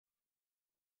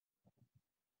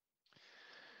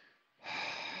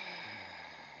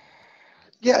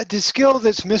Yeah, the skill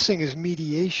that's missing is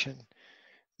mediation.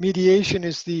 Mediation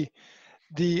is the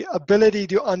ability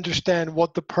to understand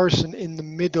what the person in the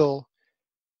middle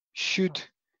should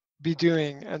be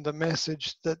doing and the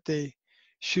message that they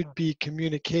should be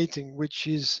communicating, which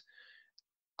is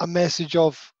a message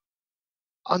of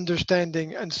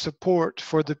understanding and support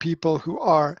for the people who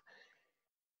are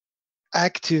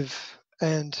active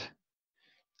and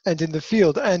in the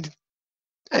field, and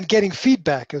getting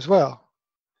feedback as well.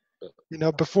 You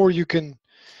know, before you can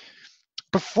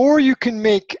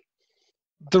make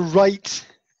the right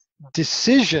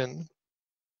decision.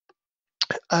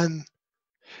 And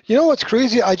you know what's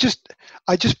crazy? I just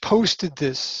posted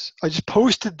this.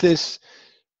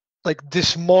 Like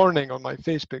this morning on my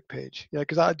Facebook page. Yeah,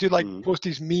 because I do like post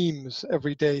these memes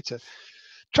every day to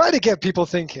try to get people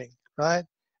thinking, right?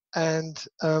 And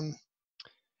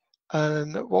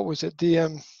what was it?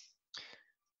 The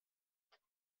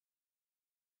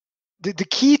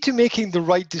key to making the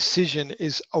right decision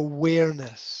is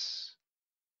awareness.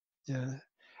 Yeah,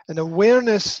 and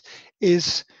awareness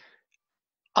is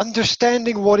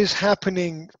understanding what is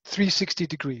happening 360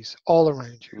 degrees all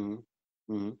around you.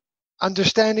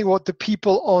 Understanding what the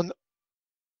people on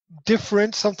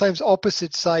different, sometimes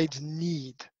opposite sides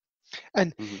need.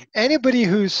 And anybody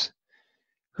who's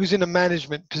in a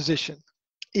management position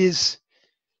is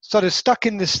sort of stuck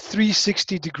in this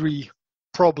 360 degree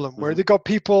problem where they got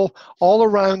people all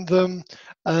around them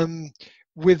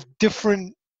with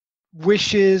different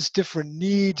wishes, different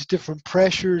needs, different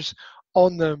pressures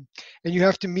on them, and you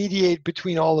have to mediate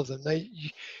between all of them. Now,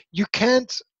 you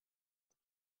can't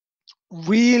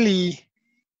really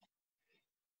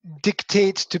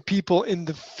dictate to people in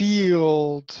the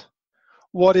field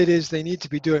what it is they need to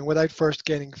be doing without first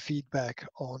getting feedback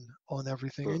on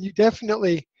everything. And you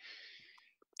definitely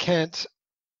can't.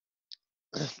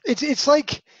 It's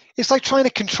like trying to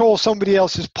control somebody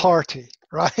else's party,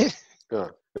 right? Yeah.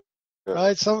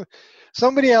 Right.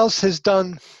 Somebody else has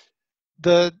done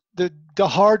the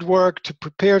hard work to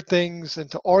prepare things and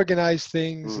to organize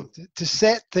things and to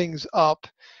set things up,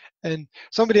 and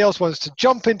somebody else wants to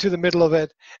jump into the middle of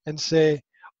it and say,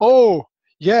 "Oh,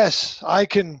 yes, I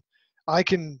can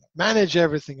manage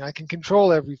everything. I can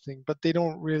control everything," but they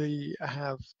don't really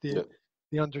have the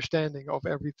understanding of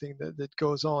everything that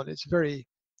goes on. It's very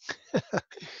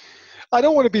I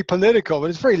don't want to be political, but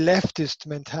it's very leftist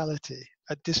mentality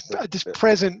at this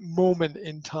present moment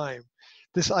in time.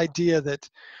 This idea that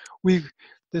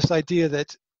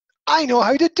I know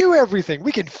how to do everything.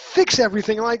 We can fix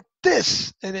everything like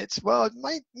this, and it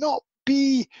might not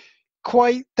be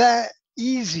quite that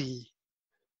easy,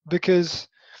 because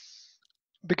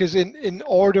in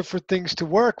order for things to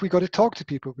work, we got to talk to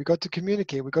people. We got to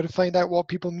communicate. We got to find out what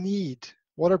people need.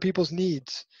 What are people's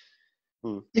needs?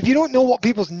 If you don't know what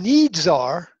people's needs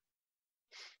are,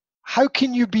 how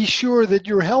can you be sure that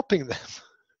you're helping them?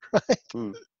 Right?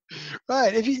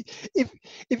 Right.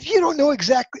 If you don't know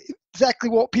exactly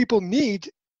what people need,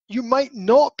 you might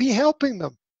not be helping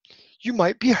them. You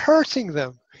might be hurting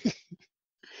them.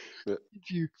 If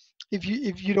you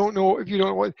don't know if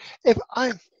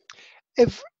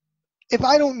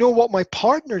I don't know what my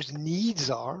partner's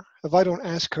needs are, if I don't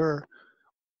ask her,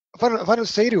 if I don't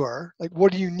say to her, like,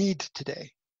 what do you need today,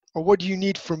 or what do you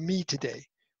need from me today,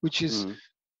 which is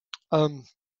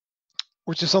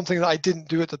something that I didn't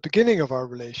do at the beginning of our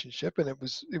relationship, and it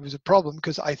was a problem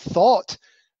because I thought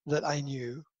that I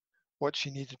knew what she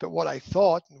needed, but what I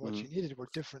thought and what she needed were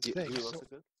different things.